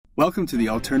Welcome to the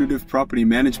Alternative Property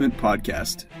Management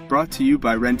Podcast, brought to you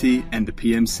by Renty and the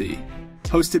PMC.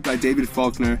 Hosted by David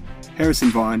Faulkner, Harrison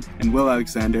Vaughan, and Will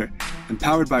Alexander, and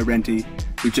powered by Renty,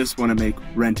 who just want to make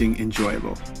renting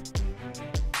enjoyable.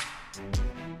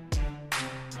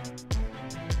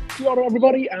 Hello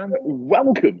everybody, and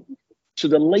welcome to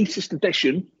the latest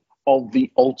edition of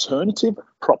the Alternative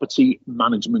Property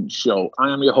Management Show.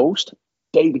 I am your host,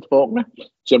 David Faulkner,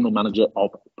 General Manager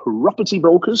of Property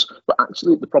Brokers, but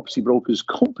actually at the Property Brokers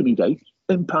Company Day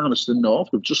in Palmerston North.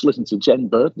 We've just listened to Jen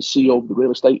Bird, the CEO of the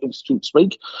Real Estate Institute,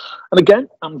 speak. And again,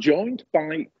 I'm joined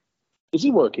by, is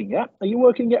he working yet? Are you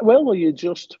working yet, Will? Or are you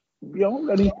just,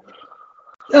 any?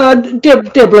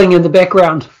 Dabbling in the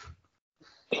background.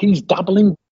 He's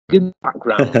dabbling in the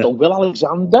background. So Will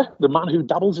Alexander, the man who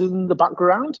dabbles in the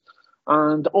background.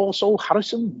 And also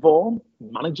Harrison Vaughan,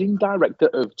 Managing Director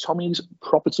of Tommy's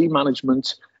Property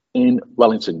Management in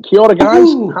Wellington. Kia ora, guys.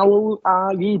 Ooh. How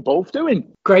are you both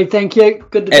doing? Great, thank you.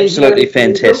 Good to be here. Absolutely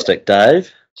fantastic, Dave.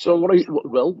 So, what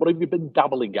have you been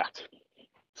dabbling at?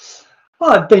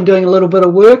 Well, I've been doing a little bit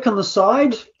of work on the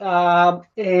side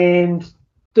and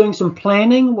doing some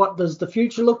planning. What does the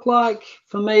future look like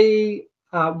for me?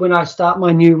 When I start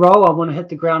my new role, I want to hit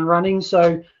the ground running.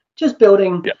 So, just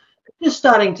building... Yeah. Just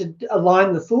starting to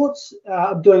align the thoughts.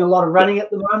 I'm doing a lot of running at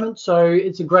the moment, so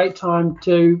it's a great time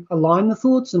to align the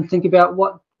thoughts and think about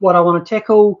what I want to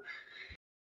tackle.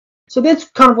 So that's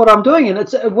kind of what I'm doing, and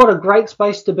it's what a great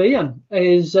space to be in,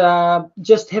 is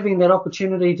just having that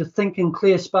opportunity to think in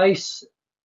clear space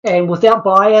and without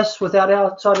bias, without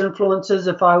outside influences.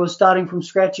 If I was starting from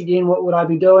scratch again, what would I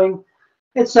be doing?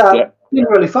 It's been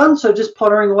really fun, so just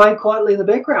pottering away quietly in the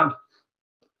background.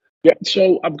 Yeah,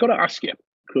 so I've got to ask you,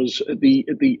 because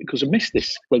I missed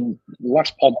this when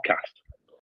last podcast,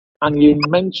 and you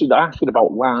mentioned asking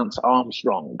about Lance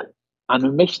Armstrong, and I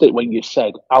missed it when you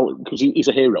said because he's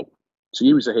a hero. So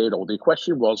he was a hero. The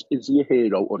question was, is he a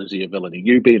hero or is he a villain? And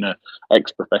you being an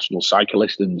ex-professional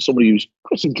cyclist and somebody who's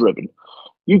pretty driven,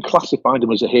 you classified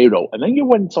him as a hero, and then you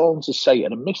went on to say,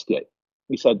 and I missed it.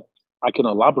 He said, "I can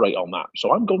elaborate on that."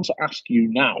 So I'm going to ask you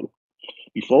now,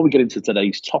 before we get into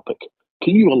today's topic.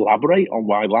 Can you elaborate on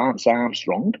why Lance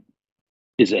Armstrong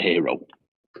is a hero?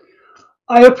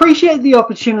 I appreciate the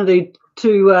opportunity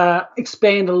to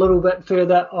expand a little bit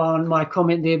further on my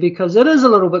comment there, because it is a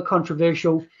little bit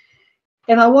controversial.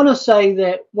 And I want to say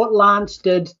that what Lance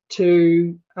did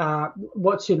to Emily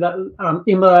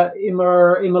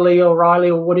O'Reilly,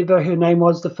 or whatever her name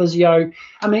was, the physio.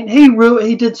 I mean,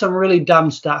 he did some really dumb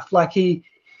stuff. Like he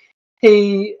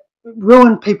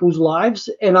ruined people's lives,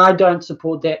 and I don't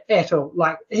support that at all.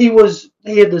 Like he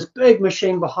had this big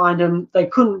machine behind him. They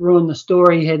couldn't ruin the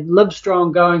story. He had Live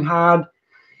Strong, Going Hard,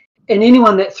 and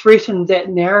anyone that threatened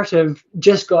that narrative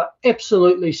just got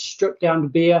absolutely stripped down to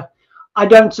bare. I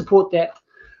don't support that.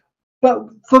 But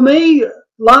for me,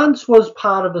 Lance was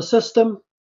part of a system.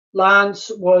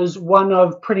 Lance was one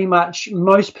of pretty much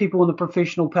most people in the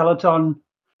professional peloton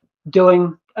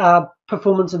doing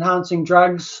performance enhancing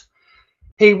drugs.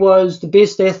 He was the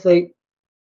best athlete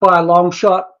by a long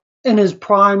shot. In his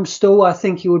prime still, I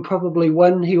think he would probably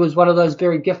win. He was one of those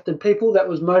very gifted people that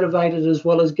was motivated as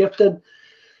well as gifted.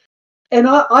 And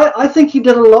I think he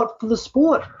did a lot for the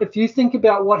sport. If you think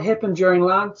about what happened during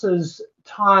Lance's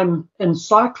time in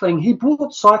cycling, he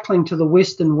brought cycling to the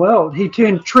Western world. He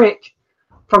turned Trek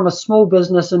from a small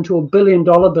business into a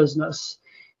billion-dollar business.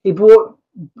 He brought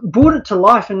it to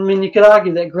life. And I mean, you could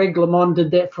argue that Greg LeMond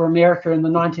did that for America in the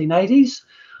 1980s.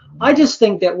 I just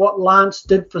think that what Lance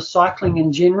did for cycling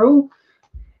in general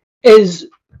is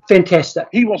fantastic.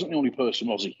 He wasn't the only person,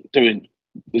 was he, doing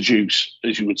the juice,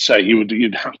 as you would say.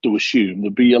 You'd have to assume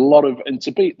there'd be a lot of, and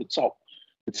to be at the top,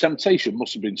 the temptation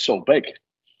must have been so big.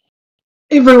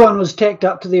 Everyone was tacked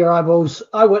up to their eyeballs.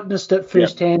 I witnessed it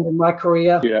firsthand in my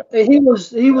career. Yeah. He was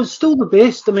still the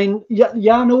best. I mean,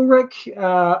 Jan Ulrich,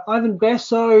 Ivan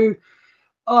Basso,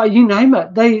 you name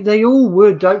it. They all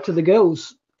were dope to the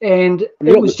gills, and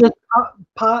it was just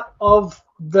part of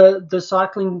the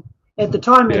cycling at the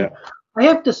time. Yeah. And I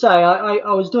have to say,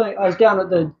 I was down at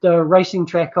the racing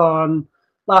track on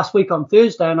last week on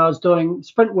Thursday, and I was doing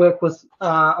sprint work with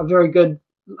a very good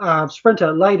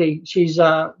sprinter lady. She's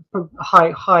a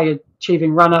high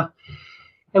achieving runner,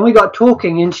 and we got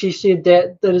talking, and she said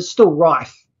that it's still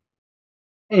rife.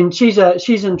 And she's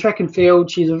in track and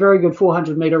field. She's a very good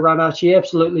 400-meter runner. She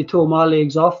absolutely tore my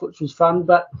legs off, which was fun.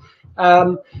 But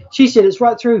she said it's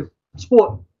right through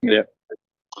sport. Yeah.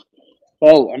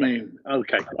 Well, I mean,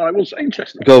 okay. It was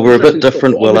interesting. God, we're a bit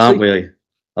different, Will, aren't we? I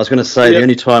was going to say, the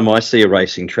only time I see a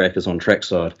racing track is on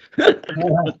trackside.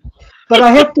 But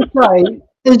I have to say,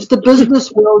 is the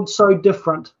business world so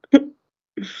different?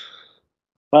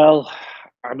 Well,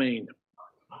 I mean,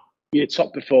 your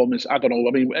top performers, I don't know.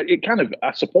 I mean, it kind of,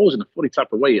 I suppose, in a funny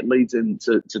type of way, it leads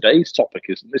into today's topic.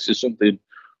 This is something,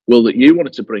 Will, that you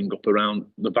wanted to bring up around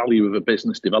the value of a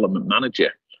business development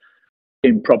manager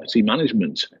in property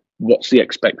management. What's the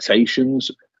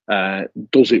expectations?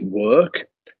 Does it work?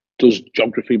 Does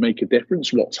geography make a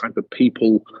difference? What type of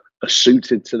people are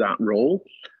suited to that role?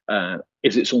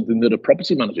 Is it something that a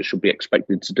property manager should be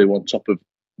expected to do on top of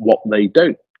what they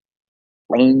do?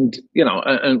 And, you know,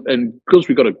 and because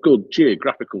we've got a good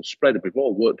geographical spread, we've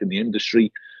all worked in the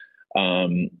industry.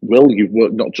 Will, you've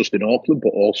worked not just in Auckland, but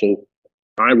also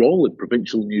my role in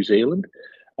provincial New Zealand.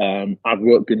 I've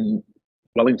worked in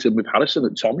Wellington with Harrison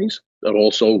at Tommy's, and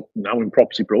also now in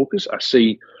property brokers. I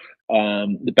see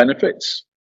the benefits,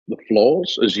 the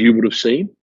flaws, as you would have seen.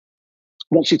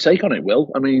 What's your take on it, Will?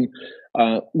 I mean,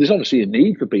 there's obviously a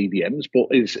need for BDMs, but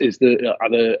are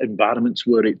there environments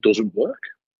where it doesn't work?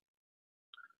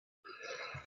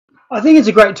 I think it's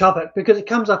a great topic because it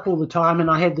comes up all the time,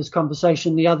 and I had this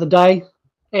conversation the other day.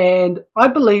 And I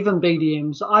believe in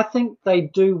BDMs. I think they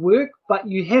do work, but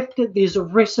there's a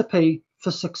recipe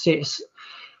for success,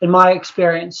 in my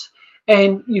experience.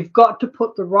 And you've got to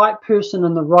put the right person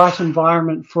in the right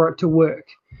environment for it to work.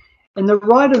 And the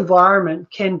right environment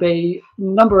can be a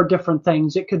number of different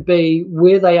things. It could be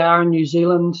where they are in New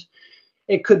Zealand.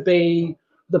 It could be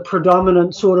the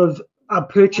predominant sort of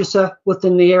purchaser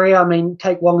within the area. I mean,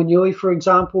 take Whanganui, for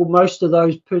example. Most of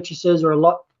those purchasers, or a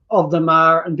lot of them,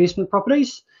 are investment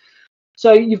properties.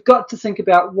 So you've got to think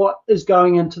about what is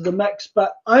going into the mix.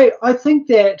 But I think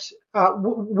that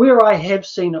where I have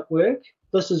seen it work,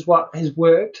 this is what has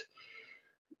worked.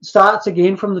 Starts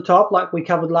again from the top, like we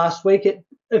covered last week.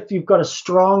 If you've got a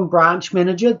strong branch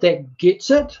manager that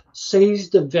gets it, sees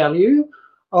the value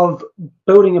of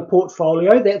building a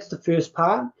portfolio, that's the first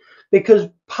part. Because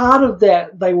part of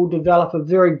that, they will develop a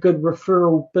very good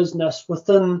referral business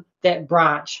within that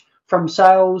branch, from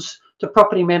sales to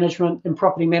property management, and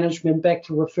property management back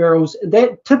to referrals.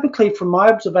 That typically, from my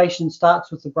observation,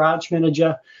 starts with the branch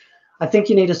manager. I think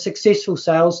you need a successful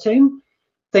sales team.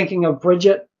 Thinking of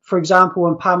Bridget, for example,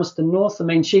 in Palmerston North. I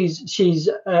mean, she's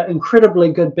an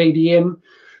incredibly good BDM,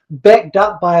 backed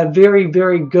up by a very,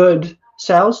 very good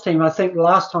sales team. I think the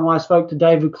last time I spoke to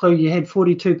David Clue, you had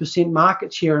 42%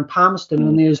 market share in Palmerston,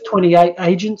 and there's 28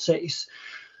 agencies.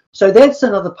 So that's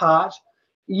another part.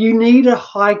 You need a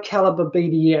high caliber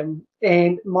BDM.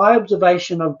 And my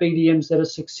observation of BDMs that are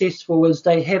successful is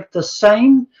they have the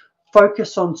same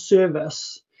focus on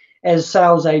service as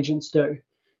sales agents do.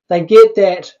 They get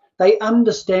that. They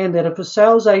understand that if a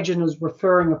sales agent is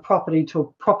referring a property to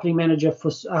a property manager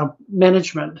for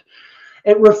management,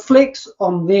 it reflects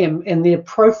on them and their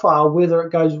profile whether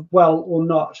it goes well or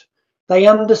not. They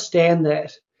understand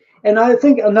that. And I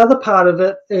think another part of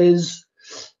it is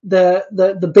the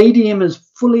BDM is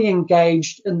fully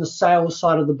engaged in the sales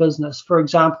side of the business. For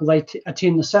example, they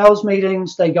attend the sales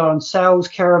meetings, they go on sales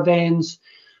caravans,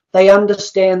 they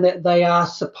understand that they are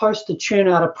supposed to churn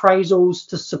out appraisals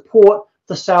to support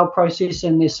the sale process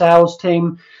and their sales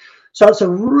team. So it's a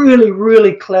really,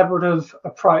 really collaborative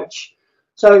approach.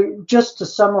 So just to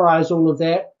summarize all of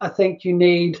that, I think you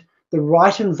need the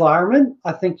right environment.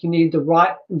 I think you need the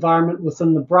right environment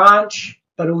within the branch,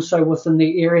 but also within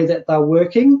the area that they're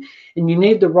working. And you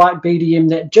need the right BDM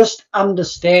that just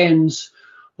understands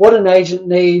what an agent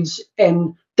needs,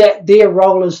 and that their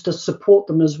role is to support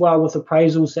them as well with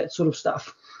appraisals, that sort of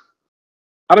stuff.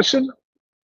 Harrison,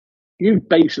 you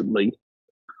basically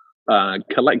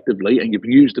collectively, and you've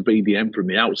used the BDM from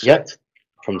the outset. Yep,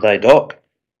 from day dot.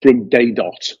 From day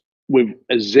dot, with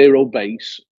a zero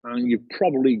base, and you've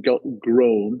probably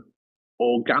grown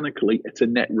organically at a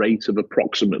net rate of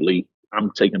approximately,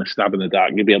 I'm taking a stab in the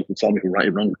dark, you'll be able to tell me if I'm right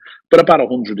or wrong, but about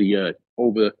 100 a year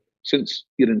since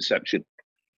your inception.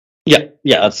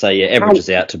 Yeah, I'd say averages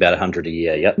out to about 100 a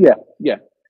year. Yeah.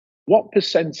 What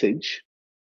percentage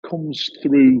comes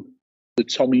through the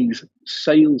Tommy's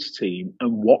sales team,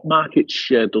 and what market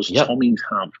share does Tommy's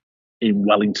have in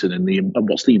Wellington, and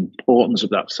what's the importance of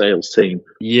that sales team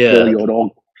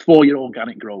for your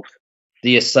organic growth?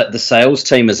 The sales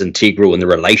team is integral, and the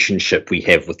relationship we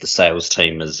have with the sales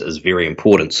team is very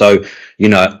important. So,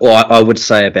 I would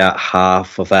say about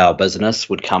half of our business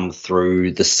would come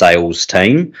through the sales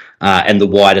team and the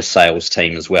wider sales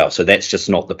team as well. So that's just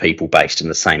not the people based in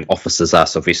the same office as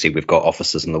us. Obviously, we've got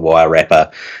offices in the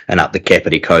Wairarapa and up the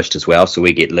Kapiti Coast as well. So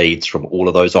we get leads from all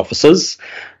of those offices.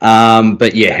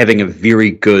 But yeah, having a very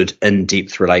good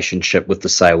in-depth relationship with the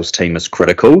sales team is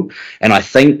critical. And I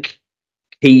think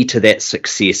key to that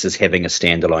success is having a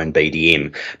standalone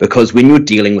BDM, because when you're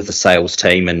dealing with a sales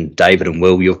team, and David and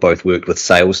Will, you've both worked with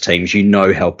sales teams, you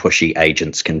know how pushy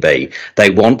agents can be.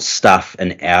 They want stuff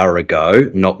an hour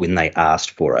ago, not when they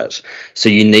asked for it. So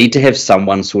you need to have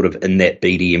someone sort of in that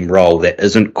BDM role that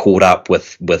isn't caught up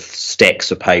with stacks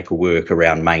of paperwork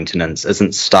around maintenance,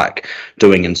 isn't stuck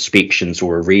doing inspections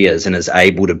or arrears, and is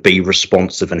able to be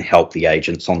responsive and help the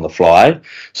agents on the fly.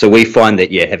 So we find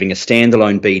that, having a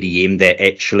standalone BDM that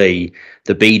actually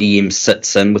the BDM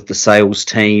sits in with the sales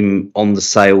team on the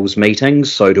sales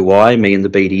meetings. So do I, me and the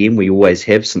BDM, we always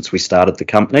have since we started the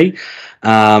company.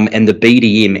 And the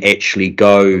BDM actually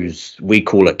goes, we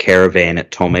call it caravan at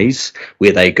Tommy's,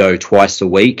 where they go twice a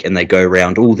week and they go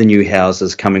around all the new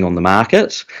houses coming on the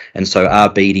market. And so our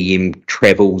BDM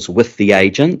travels with the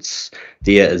agents.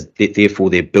 Therefore,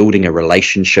 they're building a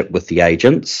relationship with the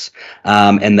agents,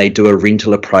 and they do a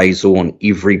rental appraisal on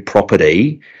every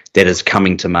property that is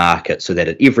coming to market, so that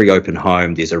at every open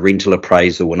home there's a rental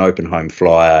appraisal, an open home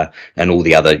flyer, and all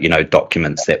the other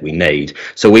documents that we need.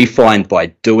 So we find by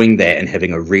doing that and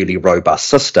having a really robust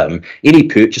system, any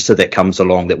purchaser that comes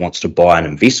along that wants to buy an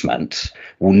investment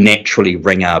will naturally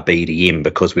ring our BDM,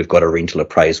 because we've got a rental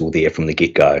appraisal there from the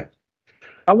get-go.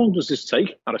 How long does this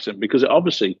take, Harrison? Because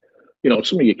obviously,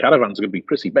 some of your caravans are going to be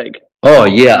pretty big. Oh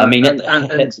yeah, I mean,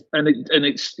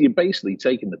 it's you're basically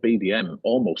taking the BDM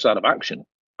almost out of action.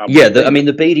 Yeah, the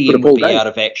BDM will be out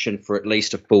of action for at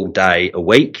least a full day a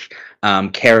week.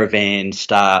 Caravan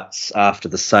starts after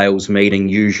the sales meeting,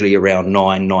 usually around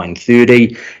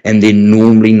 9:30, and they're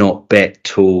normally not back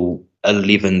till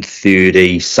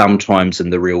 11:30, sometimes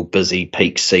in the real busy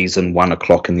peak season, 1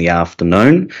 o'clock in the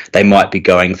afternoon. They might be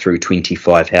going through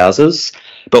 25 houses,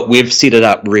 but we've set it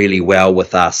up really well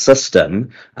with our system,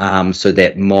 so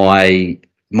that my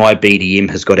BDM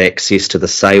has got access to the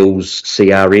sales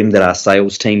CRM that our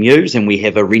sales team use, and we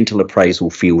have a rental appraisal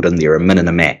field in there, a min and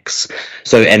a max.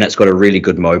 So, and it's got a really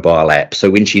good mobile app. So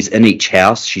when she's in each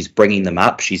house, she's bringing them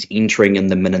up, she's entering in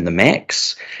the min and the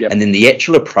max, and then the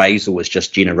actual appraisal is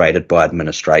just generated by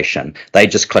administration. They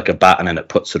just click a button and it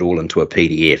puts it all into a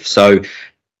PDF. So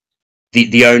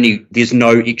there's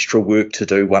no extra work to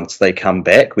do once they come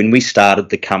back. When we started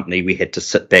the company, we had to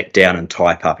sit back down and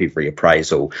type up every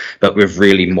appraisal, but we've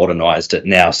really modernised it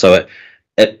now. So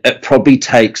it probably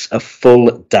takes a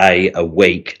full day a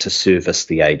week to service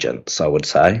the agents, I would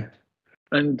say.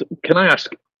 And can I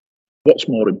ask, what's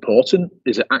more important?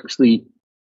 Is it actually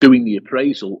doing the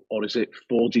appraisal, or is it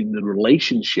forging the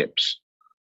relationships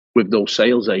with those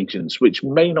sales agents, which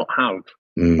may not have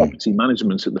property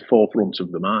management at the forefront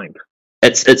of the mind?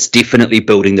 It's definitely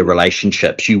building the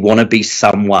relationships. You want to be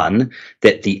someone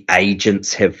that the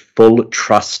agents have full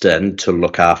trust in to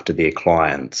look after their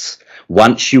clients.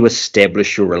 Once you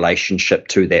establish your relationship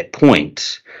to that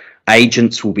point,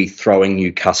 agents will be throwing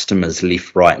you customers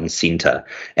left, right, and centre.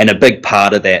 And a big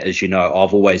part of that is,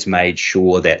 I've always made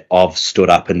sure that I've stood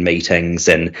up in meetings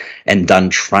and done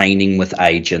training with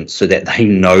agents so that they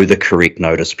know the correct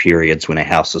notice periods when a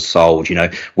house is sold.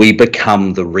 We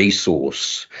become the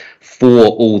resource for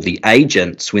all the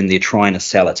agents when they're trying to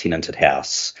sell a tenanted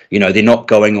house. They're not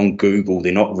going on Google,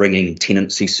 they're not ringing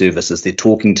tenancy services, they're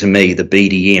talking to me, the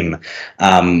BDM.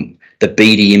 The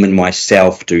BDM and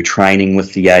myself do training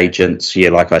with the agents.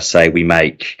 Like I say, we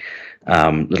make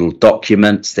little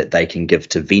documents that they can give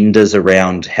to vendors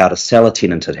around how to sell a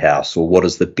tenanted house, or what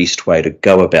is the best way to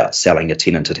go about selling a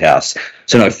tenanted house.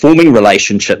 So forming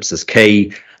relationships is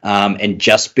key, and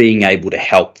just being able to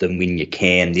help them when you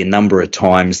can. The number of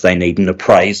times they need an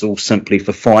appraisal simply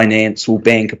for finance or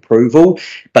bank approval,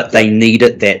 but they need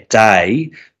it that day,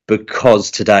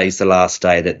 because today's the last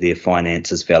day that their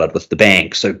finance is valid with the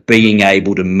bank. So being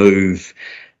able to move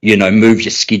your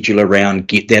schedule around,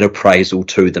 get that appraisal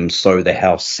to them so the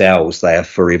house sells, they are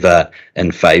forever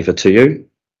in favour to you.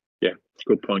 Yeah,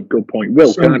 good point.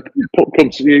 Will, can I come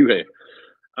to you here?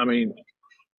 I mean,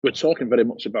 we're talking very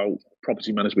much about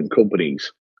property management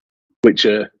companies, which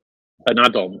are an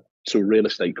add-on to a real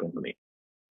estate company.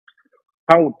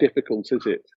 How difficult is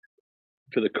it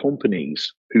for the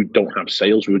companies who don't have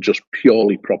sales, who are just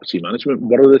purely property management?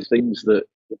 What are the things that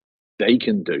they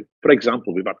can do? For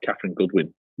example, we've had Catherine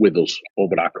Goodwin with us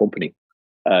over at our company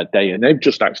day, and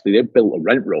they've built a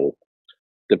rent roll.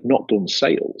 They've not done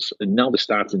sales, and now they're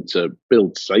starting to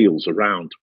build sales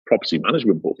around property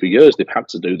management. But for years, they've had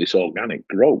to do this organic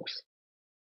growth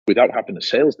without having a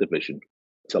sales division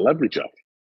to leverage off.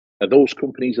 Are those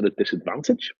companies at a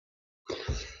disadvantage?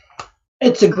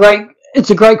 It's a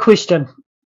great question.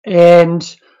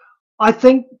 And I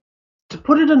think, to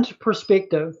put it into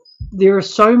perspective, there are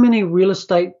so many real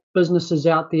estate businesses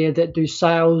out there that do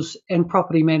sales and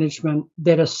property management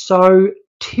that are so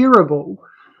terrible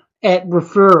at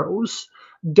referrals,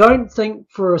 don't think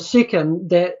for a second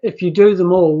that if you do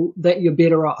them all, that you're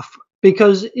better off.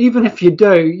 Because even if you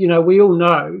do, we all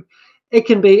know it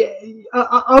can be.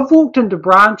 I've walked into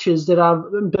branches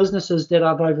businesses that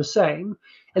I've overseen,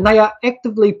 and they are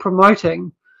actively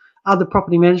promoting other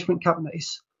property management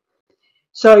companies.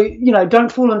 So,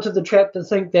 don't fall into the trap to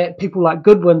think that people like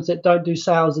Goodwins that don't do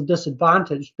sales are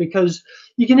disadvantaged, because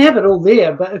you can have it all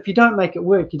there, but if you don't make it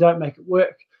work, you don't make it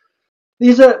work.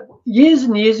 Years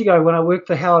and years ago when I worked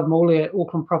for Howard Morley at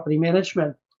Auckland Property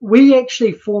Management, we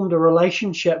actually formed a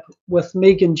relationship with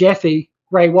Megan Jaffe,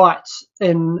 Ray White's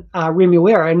in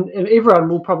Remuera, and everyone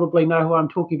will probably know who I'm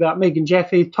talking about. Megan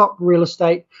Jaffe, top Ray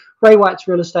White's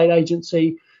real estate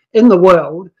agency in the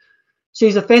world.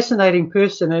 She's a fascinating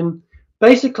person, and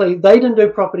basically they didn't do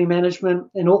property management,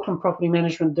 and Auckland Property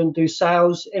Management didn't do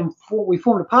sales, and we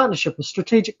formed a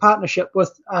strategic partnership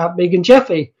with Megan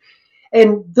Jaffe.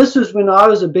 And this was when I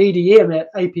was a BDM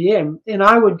at APM, and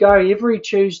I would go every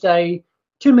Tuesday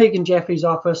to Megan Jaffe's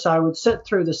office. I would sit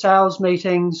through the sales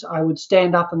meetings. I would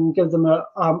stand up and give them an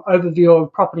overview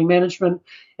of property management.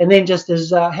 And then, just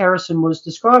as Harrison was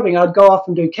describing, I'd go off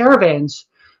and do caravans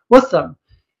with them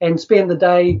and spend the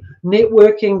day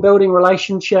networking, building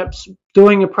relationships,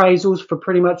 doing appraisals for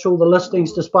pretty much all the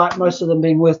listings, despite most of them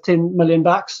being worth $10 million.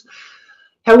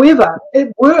 However,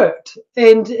 it worked,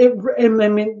 and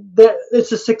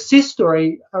it's a success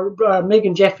story.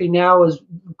 Megan Jaffe now has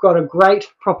got a great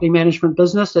property management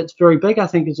business that's very big. I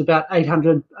think it's about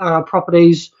 800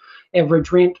 properties,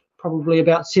 average rent probably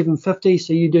about $750.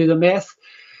 So you do the math.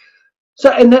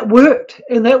 And that worked,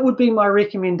 and that would be my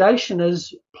recommendation: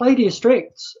 is play to your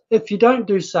strengths. If you don't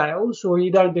do sales or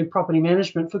you don't do property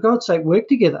management, for God's sake, work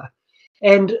together.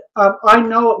 And I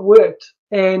know it worked.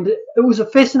 And it was a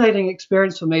fascinating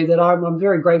experience for me that I'm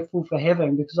very grateful for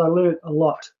having, because I learned a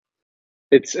lot.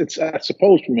 It's I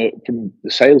suppose from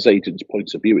the sales agent's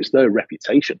point of view, it's their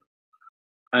reputation.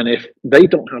 And if they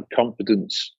don't have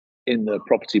confidence in the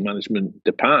property management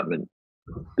department,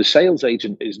 the sales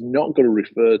agent is not going to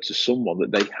refer to someone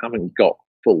that they haven't got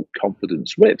full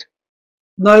confidence with.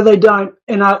 No, they don't.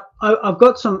 And I've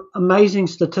got some amazing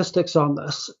statistics on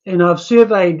this. And I've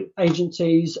surveyed agents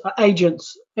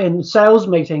in sales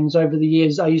meetings over the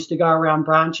years. I used to go around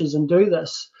branches and do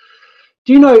this.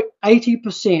 Do you know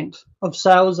 80% of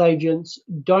sales agents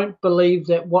don't believe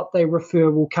that what they refer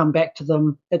will come back to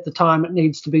them at the time it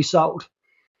needs to be sold?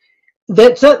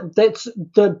 That's it. That's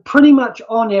pretty much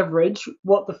on average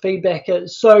what the feedback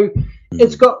is. So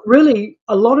it's got really,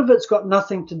 a lot of it's got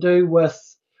nothing to do with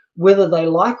whether they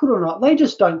like it or not. They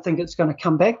just don't think it's going to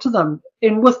come back to them.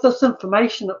 And with this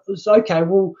information, it was, okay,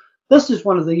 well, this is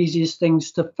one of the easiest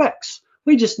things to fix.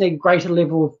 We just need greater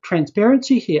level of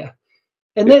transparency here.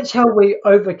 And that's how we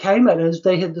overcame it, is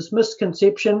they had this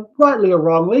misconception, rightly or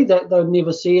wrongly, that they'd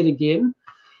never see it again.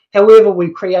 However, we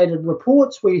created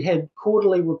reports. We had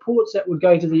quarterly reports that would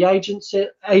go to the agents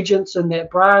in that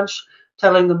branch,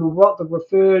 telling them what the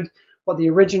referred, what the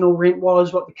original rent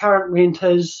was, what the current rent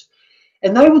is.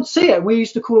 And they would see it. We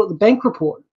used to call it the bank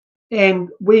report. And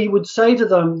we would say to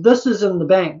them, this is in the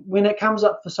bank. When it comes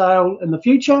up for sale in the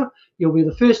future, you'll be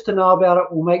the first to know about it.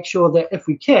 We'll make sure that if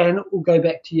we can, it will go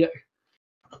back to you.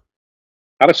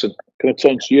 Harrison, can I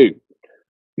turn to you?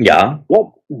 Yeah.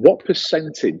 What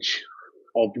percentage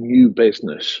of new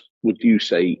business would you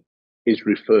say is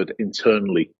referred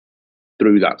internally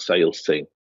through that sales team?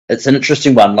 It's an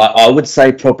interesting one. Like, I would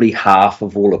say probably half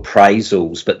of all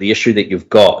appraisals, but the issue that you've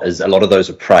got is a lot of those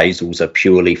appraisals are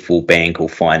purely for bank or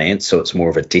finance, so it's more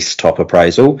of a desktop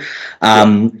appraisal.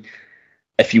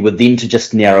 If you were then to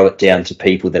just narrow it down to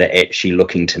people that are actually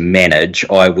looking to manage,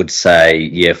 I would say,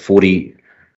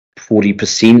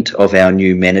 40% of our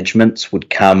new managements would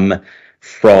come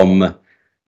from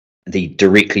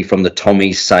directly from the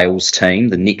Tommy's sales team.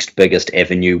 The next biggest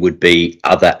avenue would be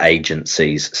other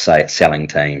agencies, selling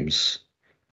teams.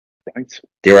 Right.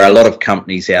 There are a lot of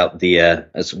companies out there,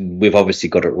 as we've obviously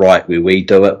got it right where we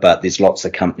do it, but there's lots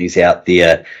of companies out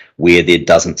there where there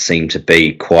doesn't seem to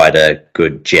be quite a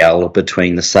good gel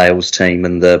between the sales team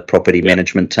and the property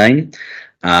management team.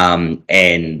 And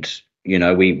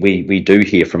we do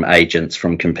hear from agents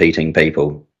from competing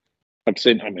people. I've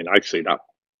seen that.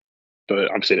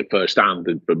 But I've seen it firsthand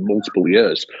for multiple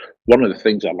years. One of the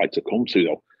things I'd like to come to,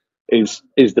 though, is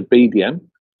the BDM.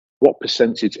 What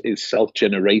percentage is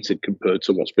self-generated compared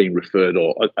to what's being referred,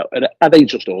 or are they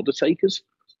just order takers,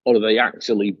 or are they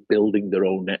actually building their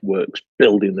own networks,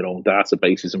 building their own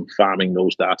databases and farming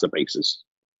those databases?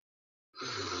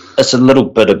 It's a little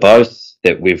bit of both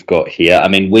that we've got here. I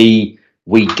mean, we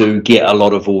we do get a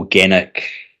lot of organic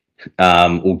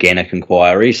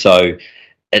inquiry. So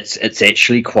it's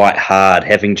actually quite hard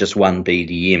having just one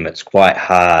BDM. It's quite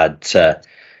hard to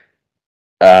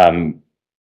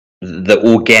the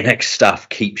organic stuff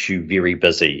keeps you very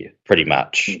busy, pretty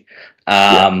much.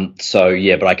 So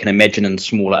yeah, but I can imagine in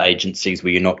smaller agencies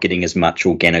where you're not getting as much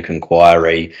organic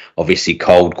inquiry, obviously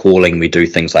cold calling, we do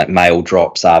things like mail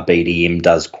drops. Our BDM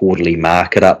does quarterly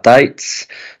market updates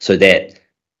so that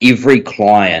every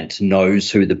client knows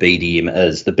who the BDM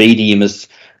is. The BDM is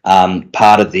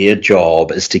part of their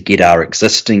job is to get our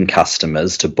existing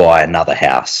customers to buy another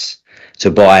house, to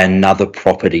buy another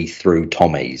property through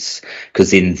Tommy's,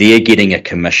 because then they're getting a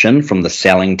commission from the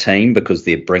selling team because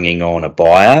they're bringing on a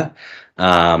buyer.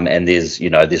 And there's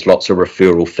lots of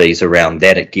referral fees around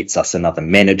that. It gets us another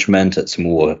management. It's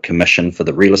more commission for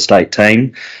the real estate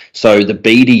team. So the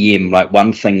BDM, like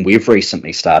one thing we've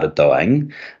recently started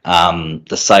doing,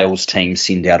 the sales team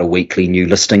send out a weekly new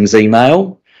listings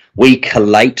email. We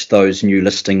collate those new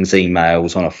listings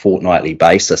emails on a fortnightly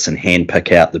basis and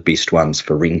handpick out the best ones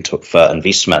for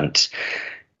investment.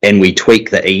 And we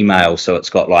tweak the email so it's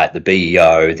got like the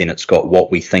BEO, then it's got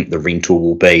what we think the rental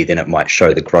will be, then it might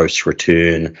show the gross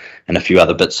return and a few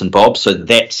other bits and bobs. So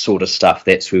that sort of stuff,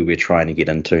 that's where we're trying to get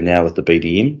into now with the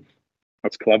BDM.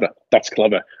 That's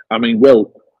clever. I mean,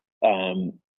 Will,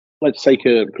 let's take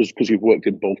because you've worked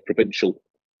in both provincial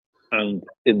and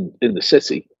in the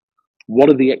city. What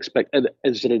are the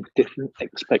is there a different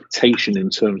expectation in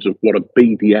terms of what a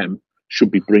BDM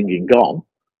should be bringing on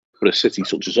for a city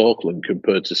such as Auckland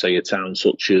compared to, say, a town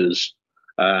such as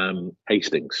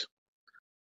Hastings?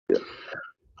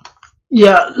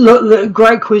 Yeah, look,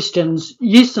 great questions.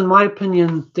 Yes, in my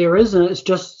opinion, there isn't. It's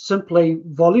just simply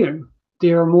volume.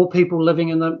 There are more people living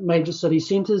in the major city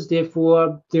centres,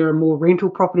 therefore there are more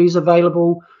rental properties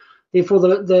available. Therefore,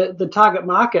 the target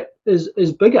market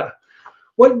is bigger.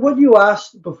 What you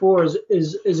asked before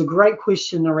is a great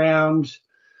question around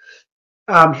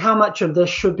how much of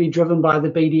this should be driven by the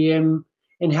BDM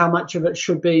and how much of it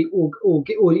should be or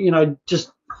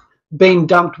just being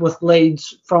dumped with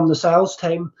leads from the sales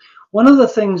team. One of the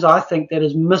things I think that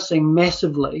is missing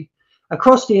massively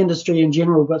across the industry in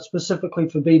general, but specifically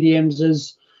for BDMs,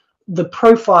 is the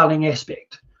profiling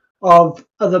aspect of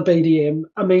the BDM.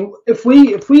 I mean, if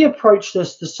we approach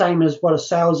this the same as what a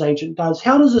sales agent does,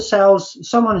 how does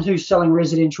someone who's selling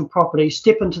residential property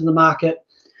step into the market,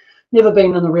 never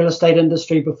been in the real estate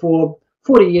industry before,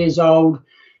 40 years old,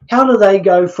 how do they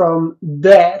go from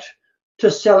that to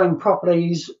selling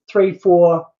properties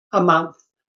 3-4 a month,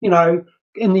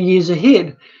 in the years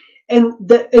ahead? And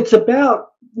it's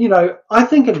about, I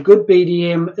think a good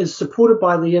BDM is supported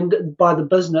by the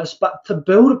business, but to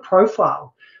build a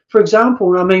profile. For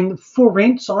example, I mean, for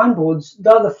rent signboards,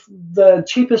 they're the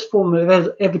cheapest form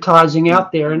of advertising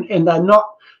out there, and they're not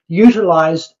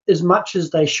utilised as much as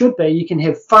they should be. You can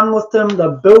have fun with them.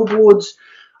 The billboards.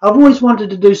 I've always wanted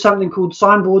to do something called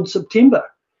Signboard September.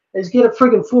 Is get a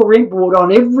friggin' for rent board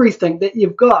on everything that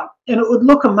you've got, and it would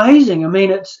look amazing. I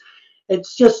mean,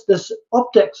 it's just this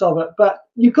optics of it, but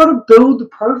you've got to build the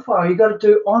profile. You've got to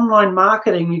do online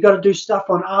marketing. You've got to do stuff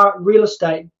on art, real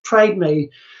estate, Trade Me.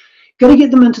 Got to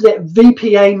get them into that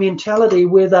VPA mentality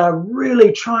where they're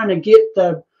really trying to get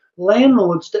the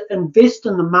landlords to invest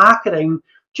in the marketing,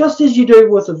 just as you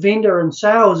do with a vendor and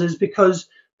sales, is because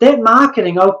that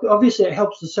marketing, obviously it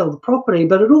helps to sell the property,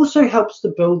 but it also helps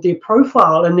to build their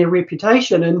profile and their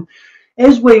reputation. And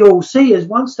as we all see, is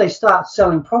once they start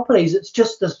selling properties, it's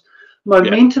just this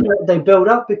momentum that they build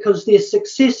up because their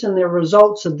success and their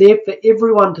results are there for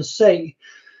everyone to see.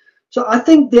 So I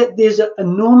think that there's an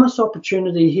enormous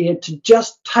opportunity here to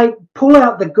just pull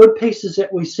out the good pieces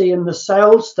that we see in the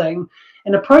sales thing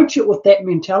and approach it with that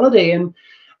mentality. And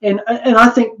I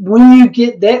think when you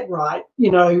get that right,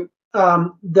 the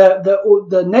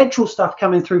natural stuff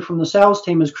coming through from the sales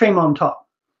team is cream on top.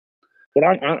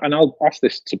 Well, I'll ask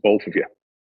this to both of you,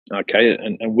 okay?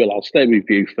 And Will, I'll stay with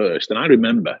you first. And I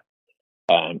remember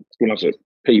when I was a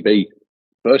PB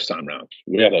first time round,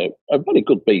 we had a very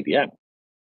good BDM.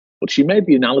 But she made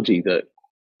the analogy that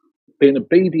being a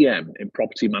BDM in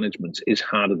property management is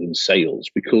harder than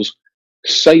sales because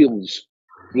sales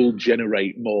will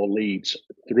generate more leads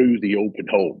through the open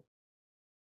home.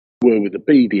 Where with a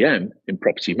BDM in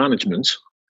property management,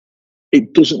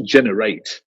 it doesn't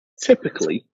generate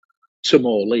typically to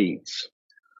more leads.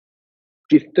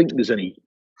 Do you think there's any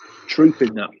truth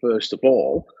in that, first of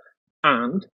all?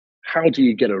 And how do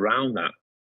you get around that?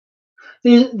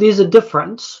 There's a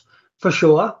difference for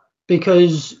sure,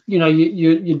 because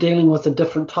you're dealing with a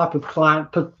different type of client,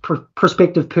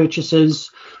 prospective purchasers.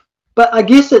 But I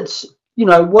guess it's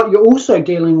what you're also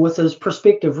dealing with is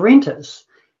prospective renters.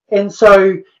 And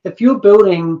so if you're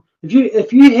building,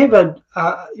 if you have a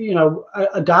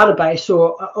database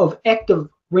of active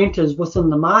renters within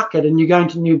the market, and you're going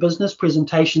to new business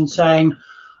presentations saying,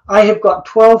 I have got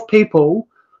 12 people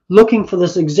looking for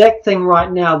this exact thing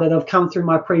right now that have come through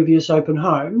my previous open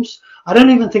homes. I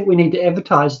don't even think we need to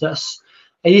advertise this.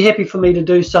 Are you happy for me to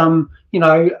do some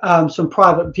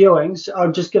private viewings?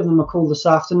 I'll just give them a call this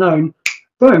afternoon.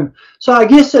 Boom. So I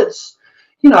guess it's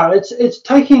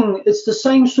the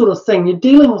same sort of thing. You're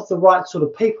dealing with the right sort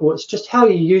of people. It's just how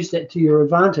you use that to your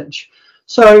advantage.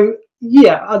 So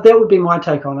yeah, that would be my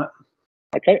take on it.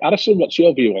 Okay, Addison, what's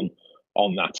your view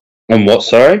on that? On what?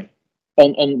 Sorry.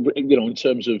 On in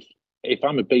terms of if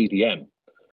I'm a BDM.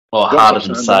 Harder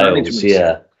than sales,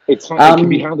 yeah. It can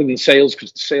be harder than sales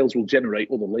because sales will generate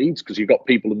other leads because you've got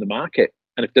people in the market,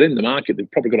 and if they're in the market,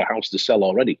 they've probably got a house to sell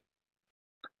already.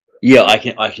 Yeah, I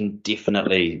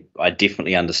definitely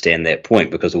understand that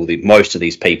point because most of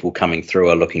these people coming through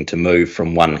are looking to move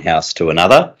from one house to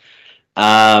another.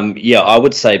 I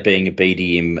would say being a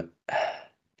BDM,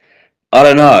 I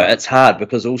don't know, it's hard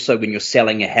because also when you're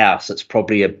selling a house, it's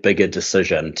probably a bigger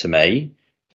decision to me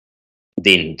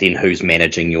than who's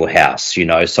managing your house,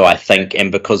 So I think,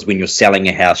 and because when you're selling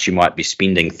a house, you might be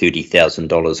spending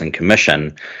 $30,000 in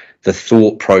commission, the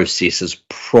thought process is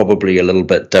probably a little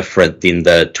bit different than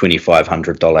the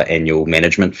 $2,500 annual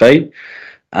management fee.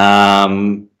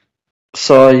 There's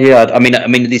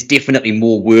definitely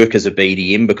more work as a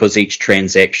BDM because each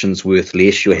transaction's worth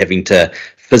less. You're having to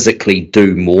physically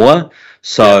do more.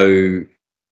 So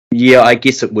yeah, I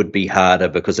guess it would be harder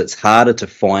because it's harder to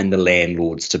find the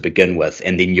landlords to begin with,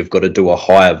 and then you've got to do a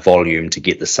higher volume to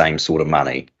get the same sort of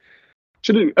money.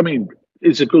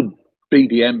 Is a good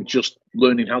BDM just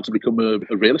learning how to become a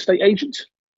real estate agent?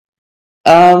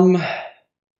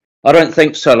 I don't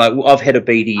think so. Like I've had a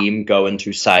BDM go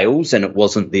into sales and it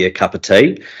wasn't their cup of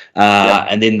tea,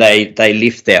 and then they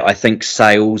left that. I think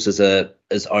sales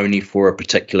is only for a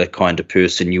particular kind of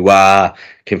person. You are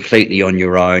completely on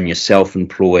your own. You're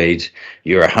self-employed.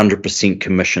 You're 100%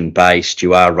 commission based.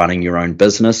 You are running your own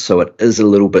business, so it is a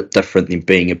little bit different than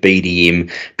being a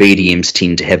BDM. BDMs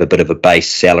tend to have a bit of a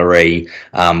base salary.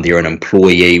 They're an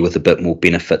employee with a bit more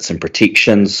benefits and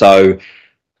protection. So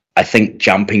I think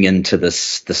jumping into the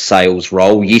sales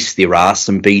role, yes, there are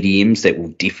some BDMs that will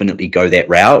definitely go that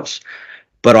route,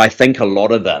 but I think a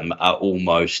lot of them are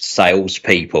almost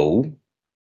salespeople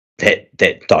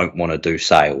that don't want to do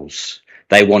sales.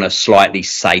 They want a slightly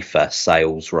safer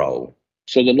sales role.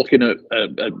 So they're looking at.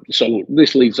 So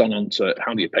this leads on to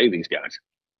how do you pay these guys?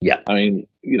 Yeah.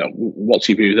 What's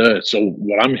your view there? So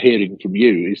what I'm hearing from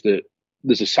you is that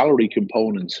there's a salary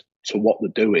component to what they're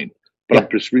doing. But I'm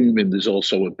presuming there's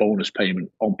also a bonus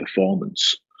payment on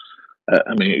performance.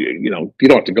 You don't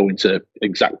have to go into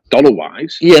exact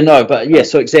dollar-wise.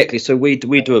 So exactly. So we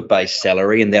do a base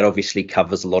salary, and that obviously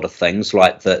covers a lot of things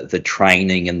like the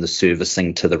training and the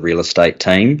servicing to the real estate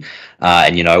team.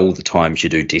 All the times you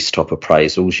do desktop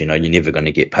appraisals, you're never going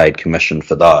to get paid commission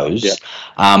for those.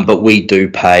 Yeah. But we do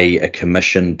pay a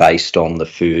commission based on the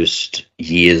first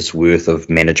year's worth of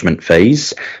management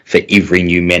fees for every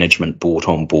new management brought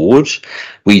on board.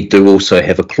 We do also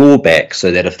have a clawback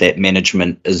so that if that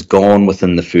management is gone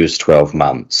within the first 12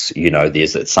 months,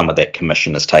 there's some of that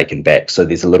commission is taken back. So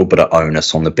there's a little bit of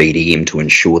onus on the BDM to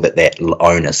ensure that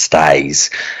owner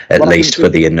stays at least for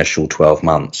the initial 12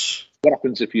 months. What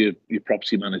happens if your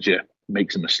property manager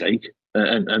makes a mistake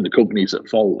and the company's at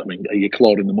fault? Are you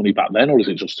clawing the money back then, or is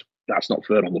it just that's not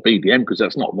fair on the BDM because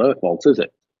that's not their fault, is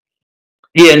it?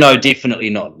 Yeah, no, definitely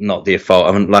not their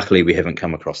fault. Luckily we haven't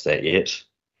come across that yet.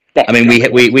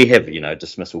 We have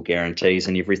dismissal guarantees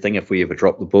and everything. If we ever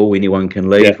drop the ball, anyone can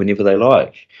leave whenever they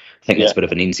like. I think that's a bit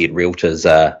of an NZ Realtors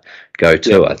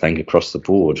go-to. I think across the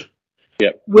board.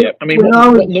 Yeah. Go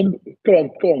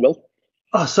on, Will.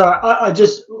 Oh, sorry. I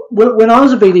just when I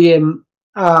was a BDM,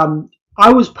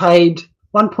 I was paid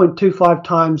 1.25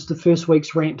 times the first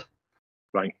week's rent,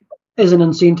 right, as an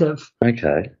incentive.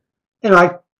 Okay. And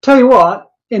I tell you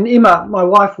what, and Emma, my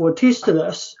wife, will attest to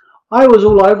this. I was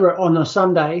all over it on a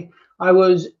Sunday. I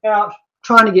was out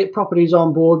trying to get properties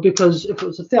on board because if it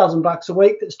was $1,000 a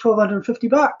week, that's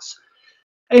 $1,250.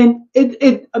 And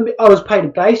I was paid a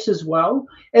base as well.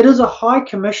 It is a high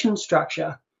commission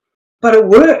structure, but it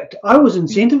worked. I was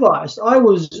incentivized. I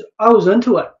was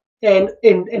into it.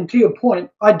 And to your point,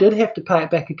 I did have to pay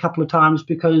it back a couple of times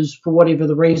because for whatever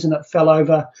the reason, it fell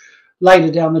over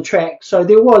later down the track. So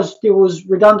there was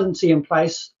redundancy in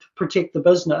place to protect the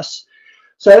business.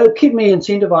 So it kept me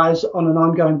incentivized on an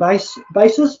ongoing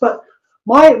basis. But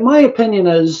my opinion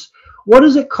is, what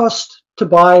does it cost to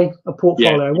buy a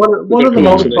portfolio? Yeah. What are the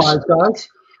multipliers, guys?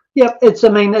 Yeah, it's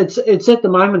at the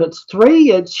moment it's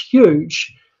 3. It's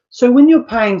huge. So when you're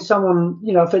paying someone,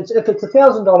 if it's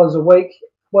 $1,000 a week,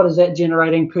 what is that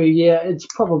generating per year? It's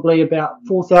probably about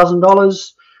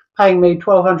 $4,000, paying me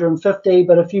 $1,250.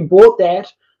 But if you bought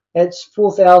that, it's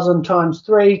 4,000 times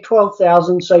 3,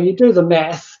 12,000. So you do the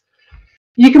math.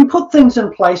 You can put things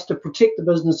in place to protect the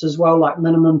business as well, like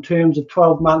minimum terms of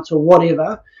 12 months or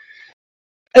whatever.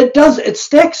 It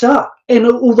stacks up. And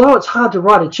although it's hard to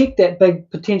write a check that big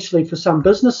potentially for some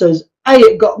businesses,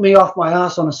 it got me off my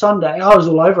ass on a Sunday. I was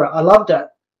all over it. I loved it.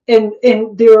 And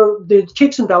there are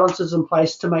checks and balances in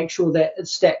place to make sure that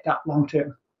it's stacked up long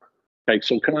term. Okay,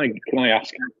 so can I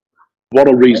ask, what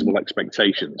are reasonable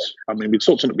expectations? I mean, we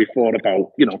talked on it before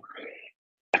about,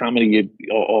 how many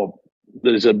or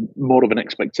there's a more of an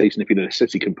expectation if you're in a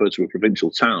city compared to a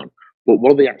provincial town. But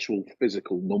what are the actual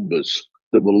physical numbers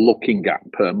that we're looking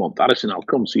at per month? Addison, I'll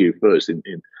come to you first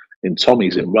in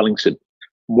Tommy's in Wellington.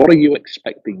 What are you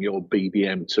expecting your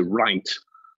BDM to write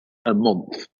a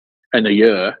month and a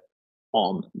year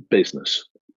on business?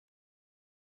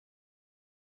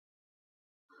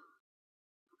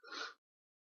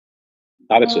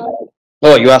 Addison.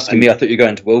 Oh, you're asking me? I thought you were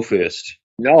going to Will first.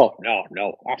 No.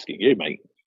 Asking you, mate.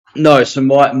 No, so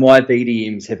my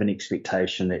BDMs have an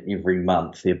expectation that every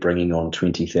month they're bringing on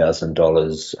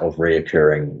 $20,000 of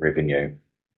reoccurring revenue.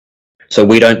 So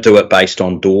we don't do it based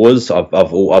on doors.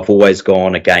 I've always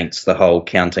gone against the whole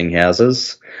counting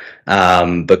houses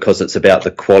because it's about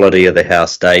the quality of the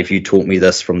house. Dave, you taught me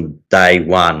this from day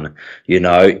one.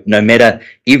 No matter,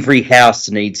 every house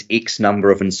needs X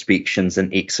number of inspections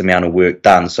and X amount of work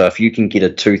done. So if you can get a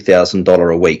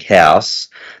 $2,000 a week house,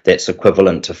 that's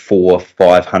equivalent to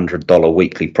 $400-500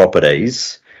 weekly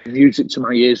properties. Music to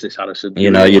my ears, this, Addison.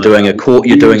 You're doing a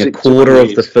quarter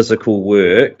of the physical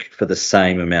work for the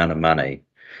same amount of money.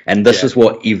 And this is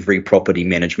what every property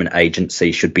management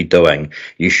agency should be doing.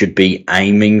 You should be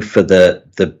aiming for the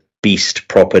best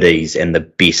properties and the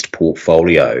best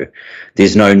portfolio.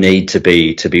 There's no need to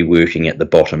be working at the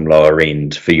bottom lower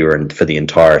end for the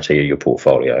entirety of your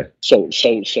portfolio. So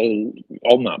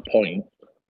on that point,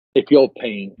 if you're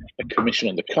paying a commission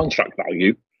on the contract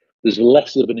value, there's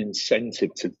less of an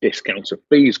incentive to discount of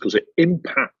fees because it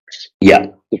impacts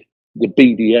the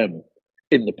BDM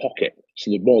in the pocket.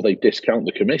 So the more they discount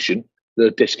the commission,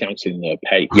 they're discounting their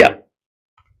pay. Yeah.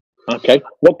 Okay.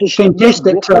 What does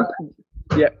fantastic?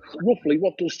 Roughly,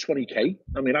 what does 20k?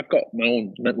 I mean, I've got my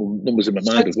own mental numbers in my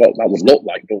mind of what that would look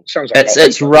like, but it sounds like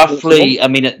it's roughly. I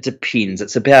mean, it depends.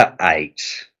 It's about 8.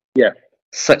 Yeah.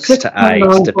 6 to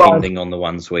 8, depending on the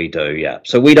ones we do. Yeah.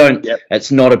 So we don't. Yep.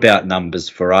 It's not about numbers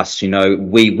for us.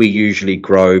 We usually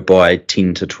grow by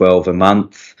 10 to 12 a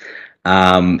month,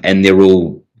 and they're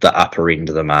all the upper end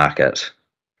of the market.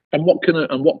 And what can a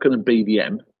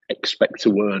BDM expect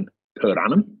to earn per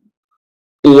annum?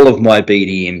 All of my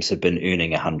BDMs have been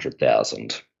earning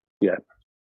 100,000. Yeah.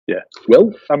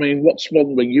 Well, I mean, what's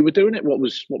one when you were doing it? What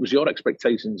was your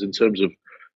expectations in terms of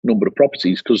number of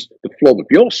properties? Because the flaw with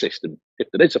your system, if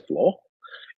there is a flaw,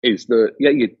 is that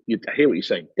you hear what you're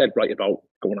saying, dead right about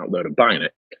going out there and buying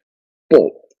it.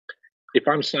 But if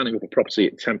I'm signing up a property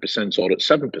at 10% or at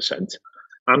 7%,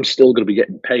 I'm still going to be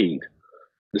getting paid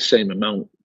the same amount,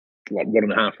 like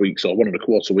 1.5 weeks or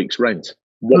 1.25 weeks rent.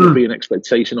 What would be an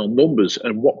expectation on numbers,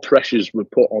 and what pressures were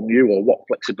put on you, or what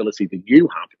flexibility do you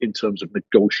have in terms of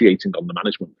negotiating on the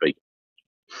management fee?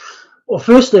 Well,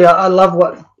 firstly, I love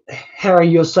what Harry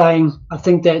you're saying. I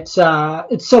think that's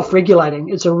it's self-regulating.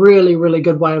 It's a really, really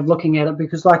good way of looking at it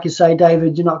because, like you say,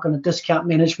 David, you're not going to discount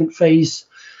management fees,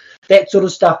 that sort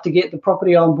of stuff to get the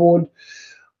property on board.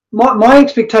 My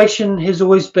expectation has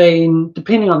always been,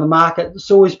 depending on the market,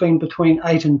 it's always been between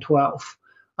 8 and 12.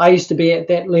 I used to be at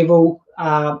that level,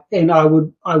 and I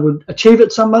would achieve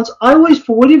it some months. I always,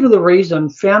 for whatever the reason,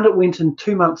 found it went in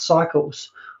 2-month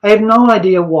cycles. I have no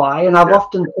idea why, and I've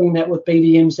often seen that with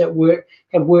BDMs that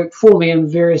have worked for me in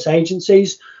various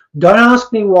agencies. Don't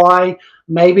ask me why.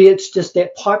 Maybe it's just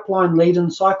that pipeline lead-in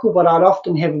cycle, but I'd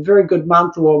often have a very good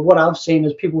month, or what I've seen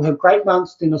is people have great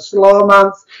months, then a slower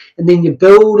month, and then you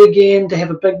build again to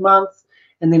have a big month,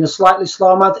 and then a slightly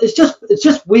slower month. It's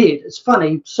just weird. It's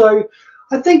funny. So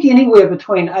I think anywhere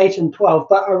between 8 and 12,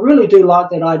 but I really do like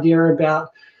that idea about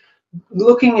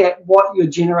looking at what you're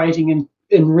generating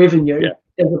in revenue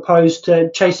as opposed to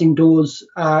chasing doors,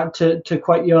 to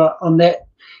quote you on that.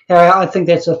 I think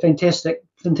that's a fantastic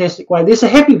way. There's a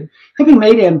happy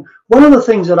medium. One of the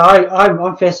things that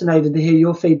I'm fascinated to hear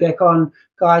your feedback on,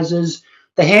 guys, is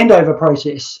the handover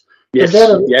process. Yes,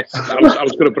 yes. I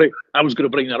was going to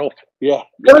bring that up. Yeah,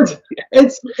 good.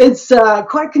 It's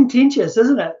quite contentious,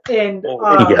 isn't it? And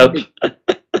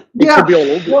it can be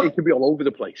all over. It can be all over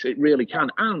the place. It really can.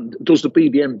 And does the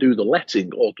BDM do the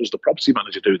letting, or does the property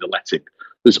manager do the letting?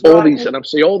 There's all these, and I've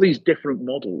seen all these different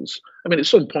models. I mean, at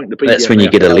some point, the BDM. That's when you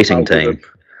get a letting team.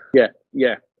 Yeah.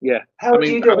 How do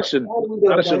you do Alison,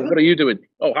 what are you doing?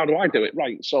 Oh, how do I do it?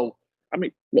 Right. So, I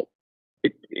mean, look,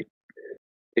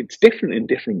 it's different in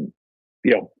different,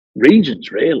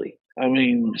 regions, really. I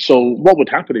mean, so what would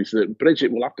happen is that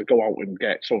Bridget will have to go out and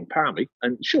get someone palmy,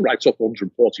 and she'll write up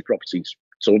 140 properties,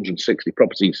 so 160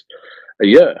 properties a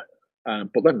year.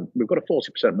 But then we've got a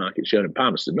 40% market share in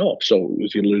Palmerston North, so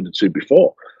as you alluded to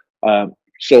before.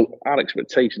 So our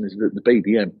expectation is that the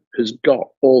BDM has got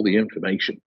all the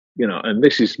information, and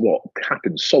this is what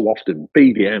happens so often.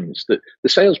 BDMs, that the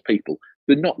salespeople,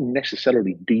 they're not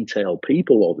necessarily detailed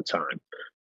people all the time.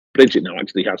 Bridget now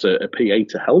actually has a PA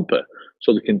to help her,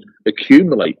 so they can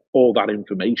accumulate all that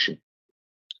information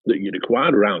that you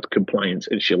require around compliance,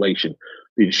 insulation,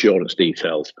 the insurance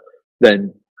details,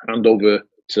 then hand over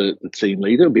to the team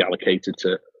leader, will be allocated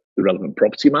to the relevant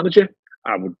property manager.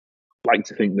 I would like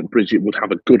to think that Bridget would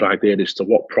have a good idea as to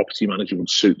what property manager would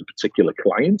suit the particular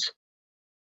client.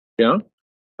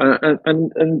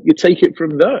 And you take it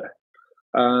from there.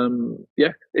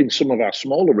 In some of our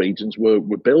smaller regions we're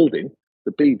building,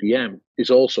 the BDM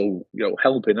is also,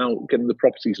 helping out, getting the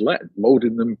properties let,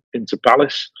 loading them into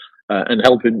pallets, and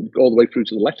helping all the way through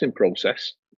to the letting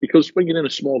process. Because when you're in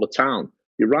a smaller town,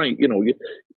 you're right,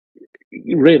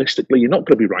 realistically, you're not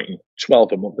going to be writing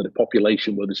 12 a month in a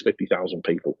population where there's 50,000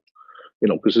 people,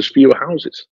 because there's fewer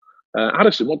houses.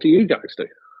 Addison, what do you guys do?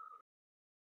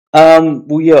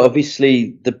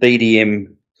 Obviously the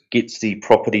BDM gets the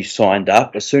property signed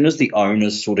up. As soon as the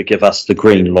owners sort of give us the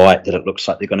green light that it looks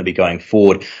like they're going to be going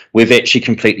forward, we've actually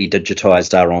completely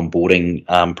digitized our onboarding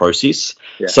process.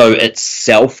 Yeah. So it's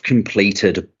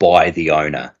self-completed by the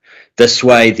owner. This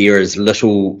way, there is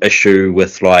little issue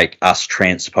with us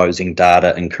transposing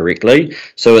data incorrectly.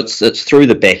 So it's through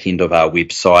the back end of our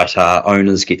website. Our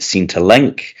owners get sent a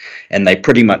link, and they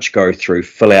pretty much go through,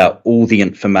 fill out all the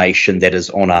information that is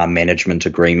on our management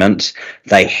agreement.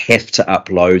 They have to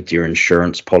upload their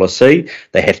insurance policy.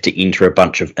 They have to enter a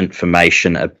bunch of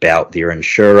information about their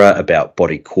insurer, about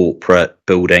body corporate,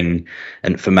 building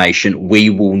information. We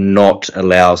will not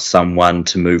allow someone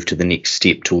to move to the next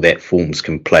step till that form's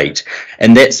complete.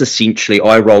 And that's essentially,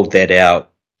 I rolled that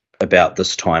out about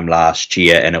this time last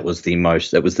year, and it was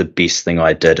the best thing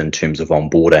I did in terms of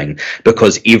onboarding,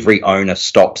 because every owner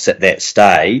stops at that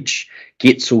stage,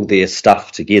 gets all their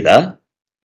stuff together,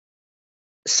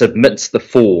 submits the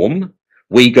form,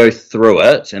 we go through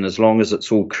it, and as long as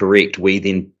it's all correct, we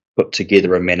then put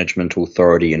together a management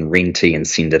authority and Renty and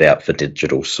send it out for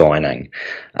digital signing.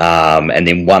 And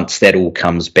then once that all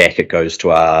comes back, it goes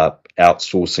to our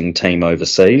outsourcing team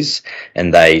overseas,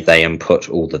 and they input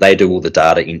they do all the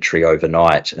data entry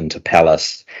overnight into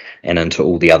Palace and into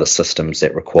all the other systems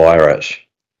that require it.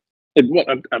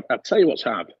 I'll tell you what's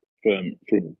hard from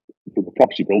the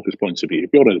property broker's point of view. If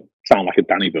you're to sound like a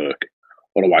Danny Burke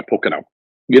or a White Puckenham,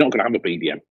 you're not going to have a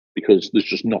BDM because there's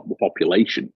just not the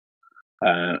population.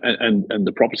 And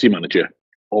the property manager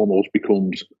almost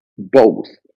becomes both.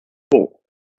 But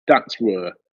that's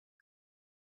where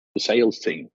the sales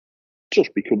team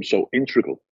just becomes so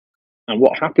integral. And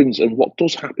what happens, and what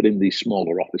does happen in these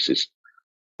smaller offices,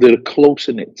 they're a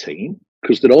closer-knit team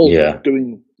because they're all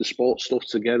doing the sports stuff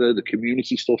together, the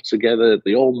community stuff together.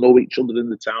 They all know each other in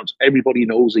the towns. Everybody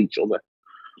knows each other.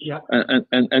 Yeah.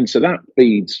 And so that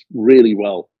feeds really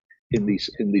well in these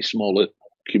smaller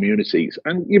communities.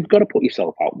 And you've got to put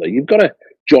yourself out there. You've got to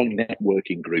join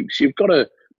networking groups. You've got to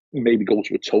maybe go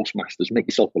to a Toastmasters, make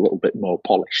yourself a little bit more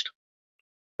polished,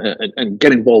 and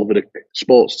get involved with a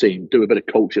sports team, do a bit of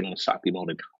coaching on a Saturday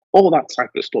morning. All that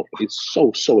type of stuff is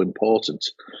so important,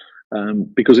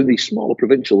 because in these smaller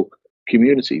provincial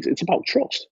communities, it's about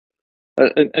trust.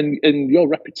 And your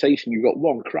reputation, you've got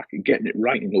one crack at getting it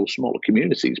right in those smaller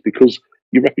communities, because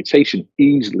your reputation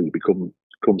easily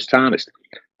becomes tarnished.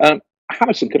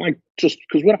 Harrison, can I just,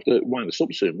 because we have to wind this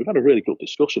up soon, we've had a really good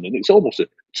discussion, and it's almost a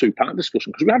two-part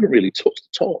discussion because we haven't really touched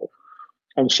at all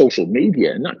on social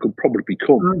media, and that could probably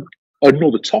become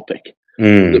another topic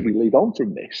that we lead on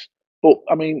from this. But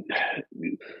I mean,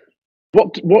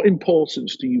 what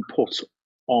importance do you put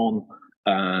on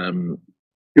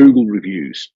Google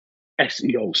reviews,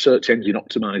 SEO, search engine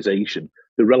optimization,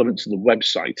 the relevance of the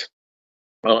website?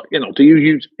 Do you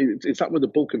use? Is that where the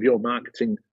bulk of your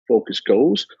marketing focus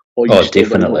goes? Or you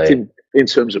definitely. In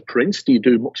terms of print, do you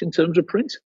do much in terms of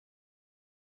print?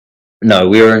 No,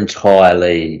 we're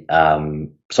entirely.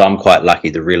 So I'm quite lucky.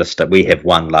 The real estate, we have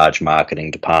one large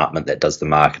marketing department that does the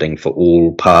marketing for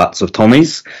all parts of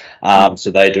Tommy's.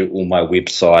 So they do all my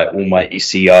website, all my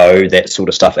SEO, that sort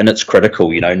of stuff, and it's critical.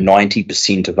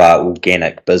 90% of our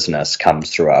organic business comes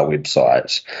through our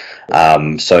website.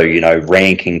 So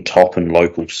ranking top in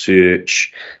local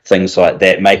search, things like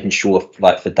that, making sure,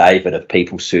 like for David, if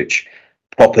people search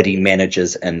property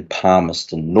managers in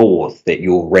Palmerston North, that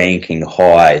you're ranking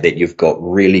high, that you've got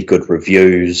really good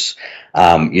reviews. We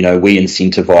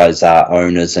incentivize our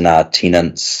owners and our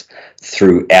tenants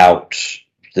throughout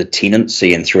the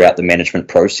tenancy and throughout the management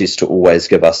process to always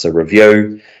give us a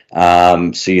review.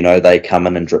 So they come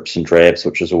in drips and drabs,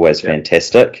 which is always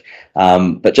fantastic.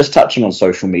 But just touching on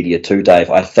social media too, Dave,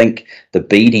 I think the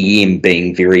BDM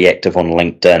being very active on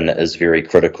LinkedIn is very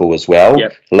critical as well.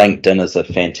 Yep. LinkedIn is a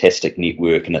fantastic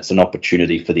network, and it's an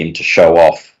opportunity for them to show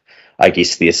off, I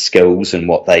guess, their skills and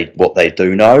what they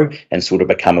do know, and sort of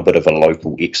become a bit of a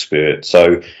local expert.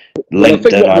 So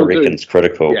LinkedIn, I reckon, is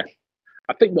critical. Yeah.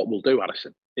 I think what we'll do,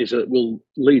 Alison, is that we'll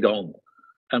lead on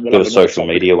and we'll do a social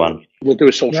media one. We'll do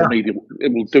a social media.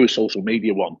 We'll do a social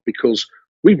media one, because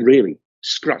we've really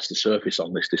scratched the surface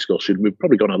on this discussion. We've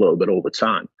probably gone a little bit over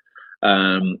time,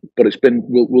 but it's been.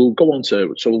 We'll go on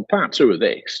to part 2 of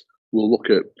this. We'll look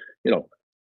at your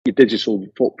digital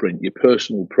footprint, your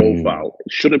personal profile.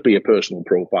 Should it be a personal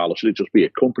profile, or should it just be a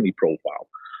company profile?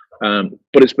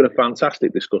 But it's been a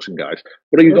fantastic discussion, guys.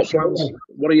 What are your plans?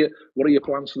 What are your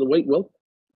plans for the week, Will?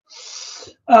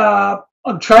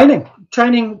 I'm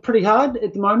training pretty hard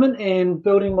at the moment and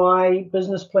building my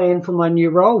business plan for my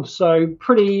new role. So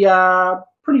pretty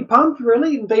pumped,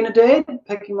 really, and being a dad,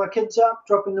 picking my kids up,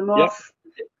 dropping them off.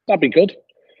 That'd be good.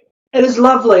 It is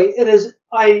lovely. It is.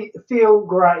 I feel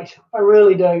great. I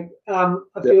really do. I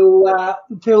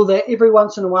feel that every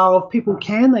once in a while, if people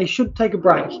can, they should take a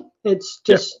break. It's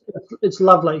just, it's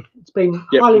lovely. It's been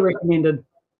highly recommended.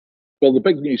 Well, the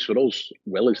big news for us,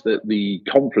 Will, is that the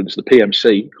conference, the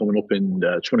PMC, coming up in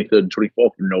 23rd and 24th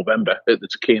of November at the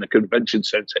Takina Convention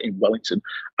Centre in Wellington,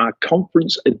 our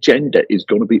conference agenda is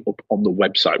going to be up on the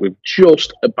website. We've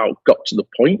just about got to the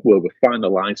point where we're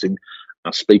finalising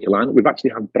our speaker line. We've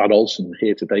actually had Brad Olson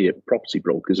here today at Property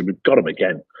Brokers, and we've got him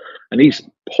again. And he's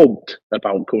pumped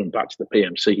about coming back to the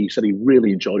PMC. He said he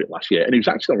really enjoyed it last year, and he was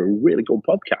actually on a really good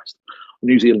podcast,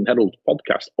 New Zealand Herald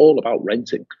podcast, all about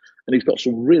renting. And he's got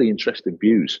some really interesting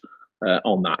views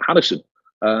on that. Harrison,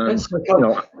 I'm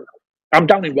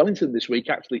down in Wellington this week,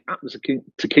 actually, at the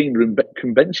Takina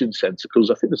Convention Centre,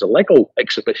 because I think there's a Lego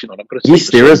exhibition on.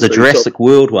 Yes, there is a Jurassic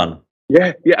World one.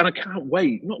 Yeah, and I can't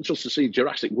wait, not just to see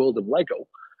Jurassic World and Lego,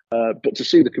 but to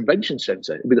see the convention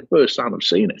centre. It'll be the first time I've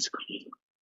seen it.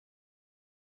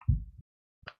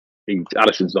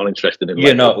 Addison's not interested in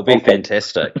Lego. It will be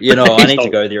fantastic. I need to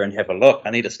go there and have a look. I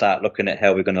need to start looking at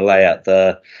how we're going to lay out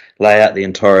the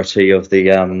entirety of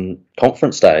the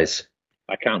conference days.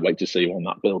 I can't wait to see you on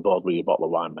that billboard with your bottle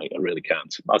of wine, mate. I really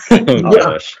can't.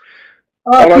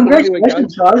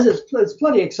 Congratulations, guys. It's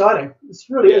bloody exciting. It's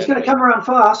going to come around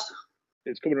fast.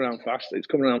 It's coming around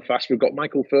fast. We've got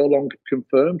Michael Furlong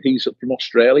confirmed. He's from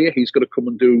Australia. He's going to come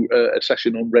and do a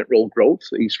session on rent roll growth.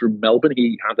 He's from Melbourne.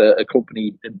 He had a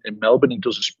company in Melbourne.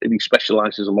 He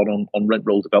specialises a lot on rent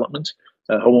roll development.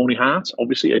 Hooni Hart,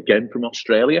 obviously, again from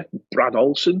Australia. Brad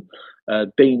Olson,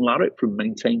 Dean Larritt from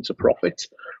Maintain to Profit.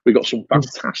 We've got some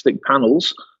fantastic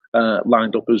panels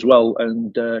lined up as well,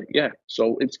 and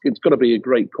so it's going to be a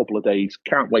great couple of days.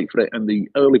 Can't wait for it. And the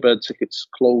early bird tickets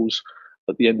close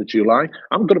at the end of July.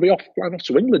 I'm going to be flying off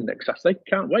to England next Saturday.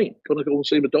 Can't wait. Going to go and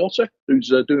see my daughter, who's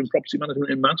doing property management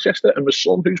in Manchester, and my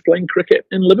son, who's playing cricket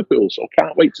in Liverpool. So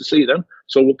can't wait to see them.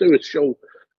 So we'll do a show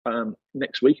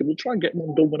next week, and we'll try and get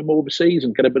one done when I'm overseas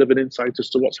and get a bit of an insight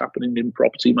as to what's happening in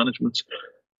property management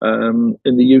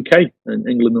in the UK and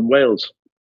England and Wales.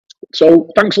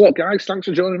 So thanks a lot, guys. Thanks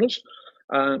for joining us.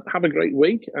 Have a great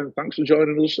week, and thanks for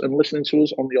joining us and listening to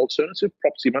us on the Alternative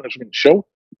Property Management Show.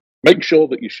 Make sure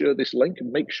that you share this link,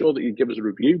 and make sure that you give us a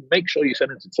review. Make sure you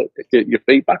send in your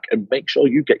feedback, and make sure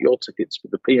you get your tickets for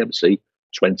the PMC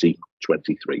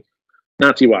 2023.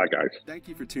 Now to you, guys. Thank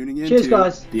you for tuning in Cheers, to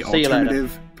guys. the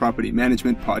Alternative Property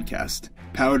Management Podcast,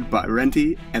 powered by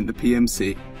Renty and the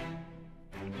PMC.